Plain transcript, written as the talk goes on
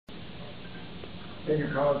Thank you,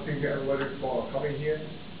 Carl. Thank you, everybody, for coming here.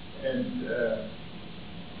 And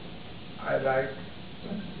I like to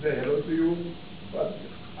say hello to you, but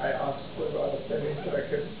I ask for your understanding so I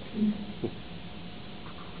can speak.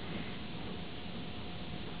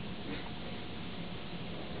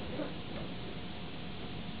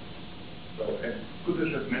 So, as Gunther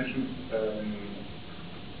just mentioned,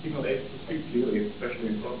 he's not able to speak clearly, especially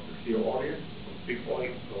in front of a clear audience, a big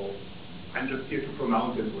audience, so I'm just here to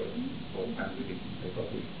pronounce his words. So I'm speaking.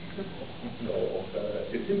 So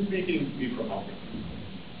it's him speaking, me pronouncing.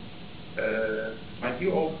 My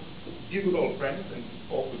dear good old friends, and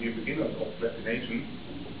also dear beginners of Plastination,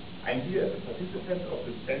 I'm here as a participant of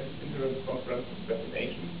the 10th Interim Conference of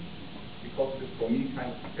Plastination because it is for me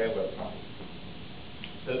kind of a farewell party.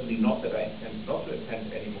 Certainly not that I intend not to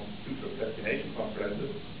attend any more future Plastination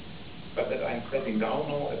conferences, but that I'm stepping down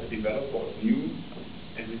now as a developer of new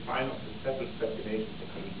and refine of the established Plastination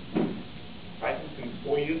techniques. Fighting since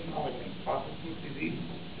 4 years now against Parkinson's disease,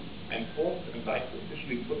 I'm forced and like to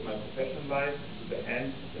officially put my professional life into the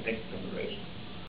hands of the next generation.